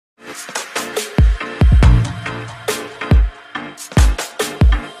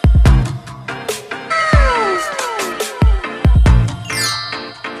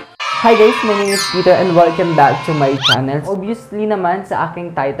Hi guys, my name is Peter and welcome back to my channel. Obviously naman sa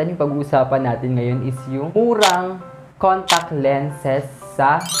aking title, yung pag-uusapan natin ngayon is yung murang contact lenses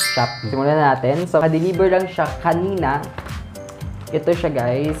sa Shopee. Simulan natin. So, na-deliver lang siya kanina. Ito siya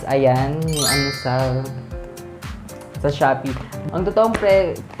guys. Ayan, yung ano sa Shopee. Ang totoong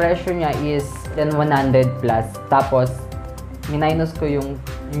presyo niya is 100 plus. Tapos, minus ko yung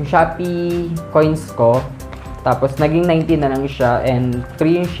Shopee coins ko. Tapos, naging 90 na lang siya and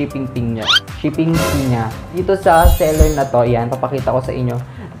free yung shipping fee niya. Dito sa seller na to, yan, papakita ko sa inyo.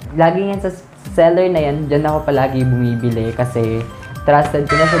 Lagi yan sa seller na yan, dyan ako palagi bumibili kasi trusted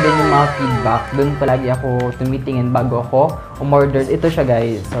ko na siya din yung mga feedback. Doon palagi ako tumitingin bago ako umorder. Ito siya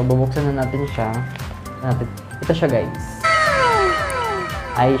guys. So, bubuksan na natin siya. Ito siya guys.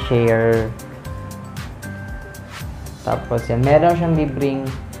 I share. Tapos yan, meron siyang libreng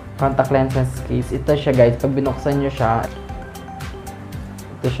contact lenses case. Ito siya guys. Pag binuksan nyo siya,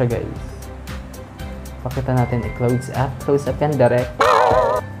 ito siya guys. Pakita natin i-close up. Close up yan direct.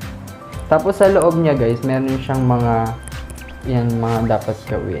 Tapos sa loob niya guys, meron siyang mga dapat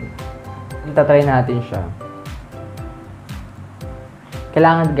gawin. Itatry natin siya.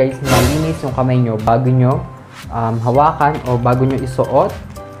 Kailangan guys malinis yung kamay nyo bago nyo hawakan o bago nyo isuot.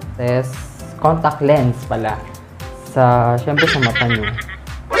 Tapos contact lens pala. Syempre sa mata nyo.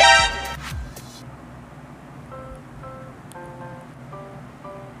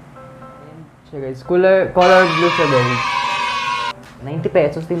 Siya guys, color blue siya guys. 90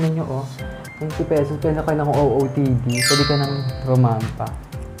 pesos, tingnan nyo oh. 90 pesos, kaya na kayo ng OOTD. Pwede ka nang rumampa.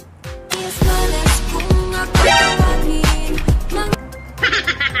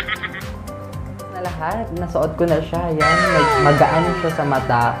 Na lahat, nasuot ko na siya. Yan, magaan siya sa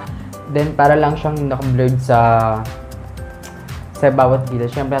mata. Then, para lang siyang naka-blurred sa bawat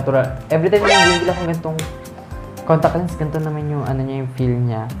gilid. Siyempre, natural. Every time yung bibili akong ganitong contact lens, ganito naman yung yung feel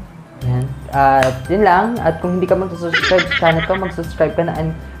niya. Yan. At yun lang. At kung hindi ka mag-subscribe sa channel ko, mag-subscribe ka na.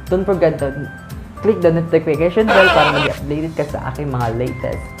 And don't forget to click the notification bell para mag-updated ka sa aking mga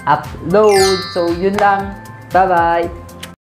latest upload. So, yun lang. Bye-bye!